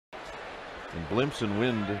And blimps and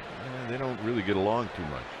wind, they don't really get along too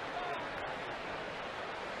much.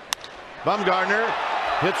 Bumgarner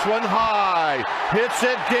hits one high, hits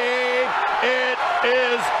it deep. It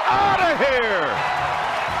is out of here.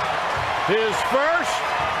 His first.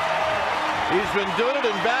 He's been doing it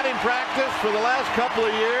in batting practice for the last couple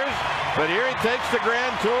of years, but here he takes the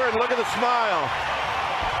Grand Tour, and look at the smile.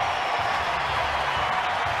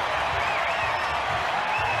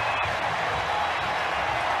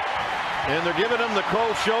 And they're giving him the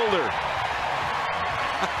cold shoulder.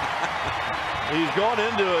 He's going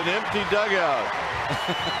into an empty dugout.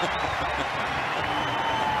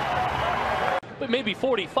 But maybe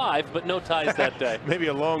 45, but no ties that day. Maybe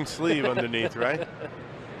a long sleeve underneath, right?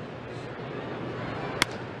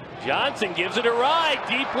 Johnson gives it a ride,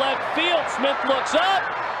 deep left field. Smith looks up,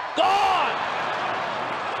 gone!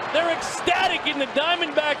 They're ecstatic in the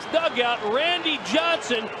Diamondbacks dugout. Randy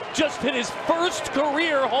Johnson just hit his first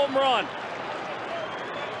career home run.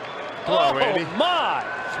 Come on, Randy. Oh, my!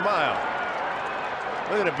 Smile.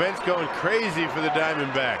 Look at the bench going crazy for the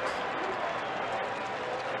Diamondbacks.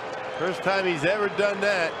 First time he's ever done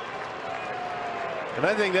that. And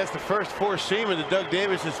I think that's the first four-seamer that Doug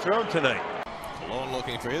Davis has thrown tonight. Cologne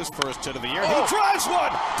looking for his first hit of the year. He drives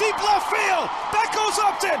one, deep left field. Back goes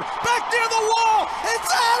Upton, back near the wall.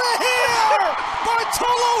 It's out of here!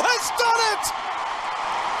 Bartolo has done it!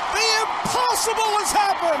 The impossible has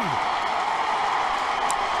happened!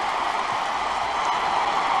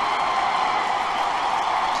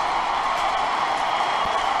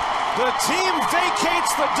 The team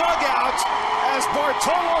vacates the dugout as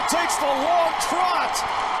Bartolo takes the long trot.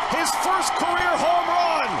 His first career home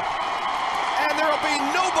run. And there will be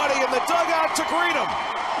nobody in the dugout to greet him.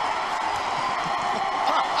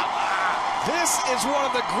 This is one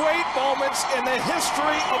of the great moments in the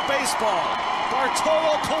history of baseball.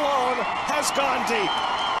 Bartolo Colon has gone deep.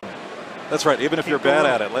 That's right. Even if you're bad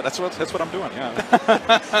at it, that's what I'm doing. Yeah.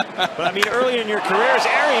 But I mean, early in your career, is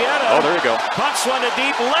Arrieta. Oh, there you go. Punts one to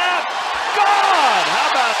deep left. Gone. How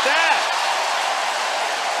about that?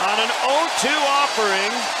 On an 0-2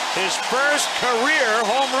 offering, his first career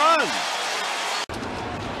home run.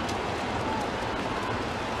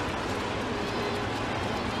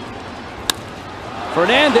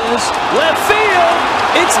 Fernandez, left field.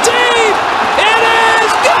 It's deep. It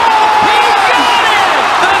is gone. He got it.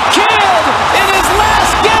 The kid in his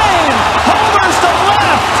last game homers to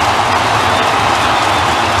left.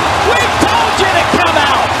 We told you to come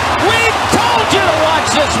out. We told you to watch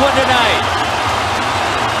this one tonight.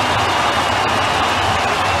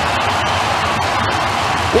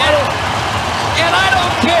 And I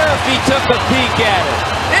don't care if he took a peek at it.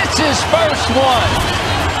 It's his first one.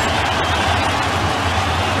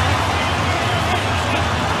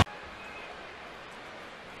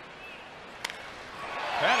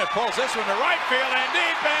 And it pulls this one to right field and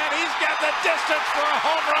deep, and he's got the distance for a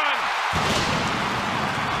home run.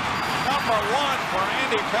 Number one for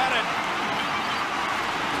Andy Pettit.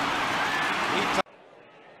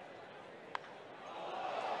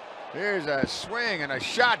 Here's a swing and a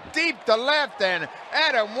shot deep to left, and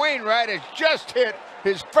Adam Wainwright has just hit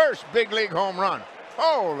his first big league home run.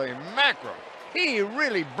 Holy mackerel. He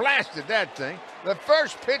really blasted that thing. The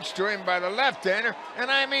first pitch to him by the left-hander, and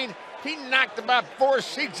I mean, he knocked about 4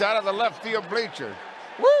 seats out of the left field bleachers.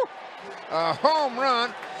 Woo! A home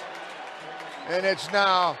run, and it's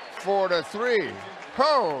now 4-3.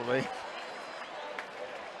 Holy.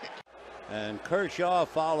 And Kershaw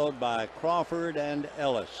followed by Crawford and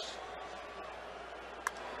Ellis.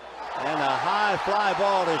 And a high fly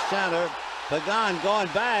ball to center. Pagan going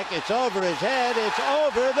back. It's over his head. It's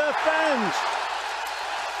over the fence.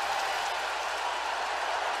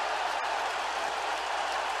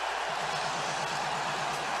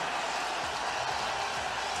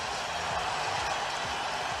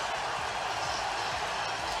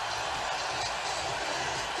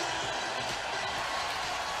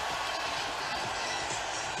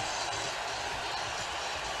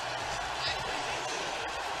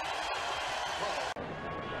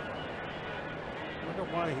 I wonder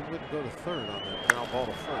why he wouldn't go to third on that ground ball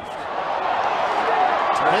to first.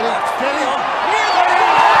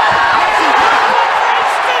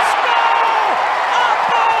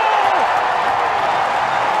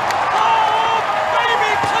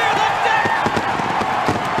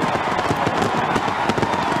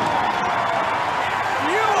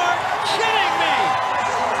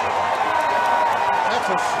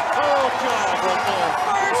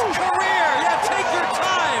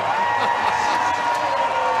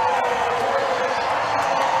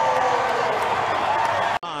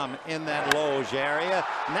 In that Lowe's area.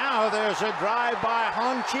 Now there's a drive by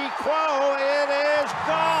Hong Chi Kuo. It is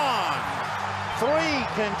gone. 3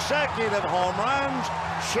 consecutive home runs,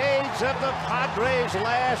 shades of the Padres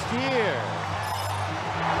last year.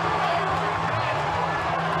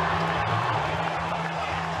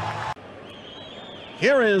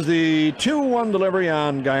 Here is the 2-1 delivery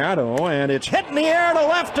on Gallardo, and it's hit in the air to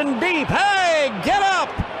left and deep. Hey, get up!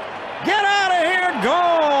 Get out of here!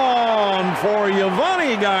 Gone for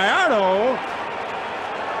Yovani Gallardo.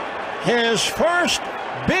 His first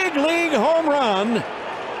big league home run,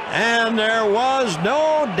 and there was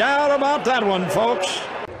no doubt about that one, folks.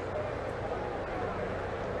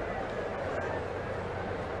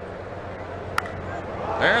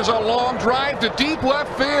 There's a long drive to deep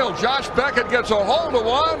left field. Josh Beckett gets a hold of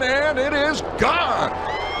one, and it is gone.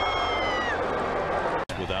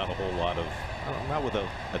 Without a whole lot of, not with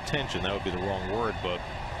attention, that would be the wrong word, but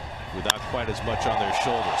without quite as much on their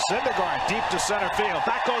shoulders. Syndergaard deep to center field.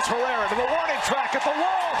 Back goes Herrera to the warning track at the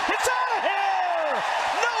wall. It's out of here!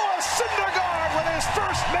 Noah Syndergaard with his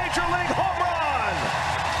first major league home run.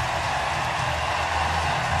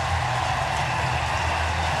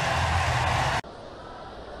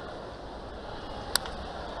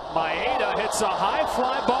 Maeda hits a high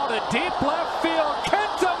fly ball to deep left field.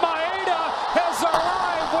 Kenta Maeda has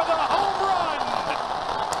arrived with a home run.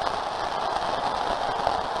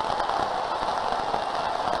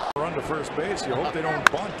 Run to first base. You hope they don't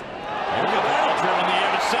bunt. Look at that, driven the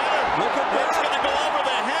air to center. Look at this. It's going to go over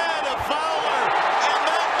the head of Fowler, and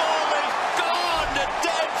that ball is gone to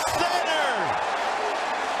dead center.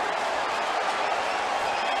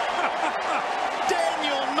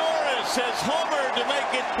 Daniel Norris has homered to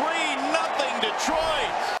make it 3-0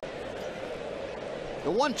 Detroit.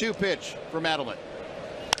 The 1-2 pitch for Madeline.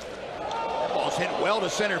 That ball's hit well to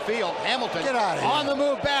center field. Hamilton on the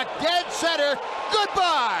move back, dead center.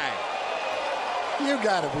 Goodbye. You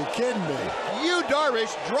gotta be kidding me. Yu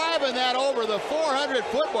Darvish driving that over the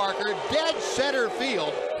 400-foot marker, dead center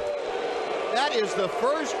field. That is the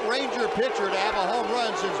first Ranger pitcher to have a home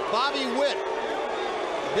run since Bobby Witt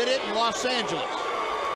did it in Los Angeles.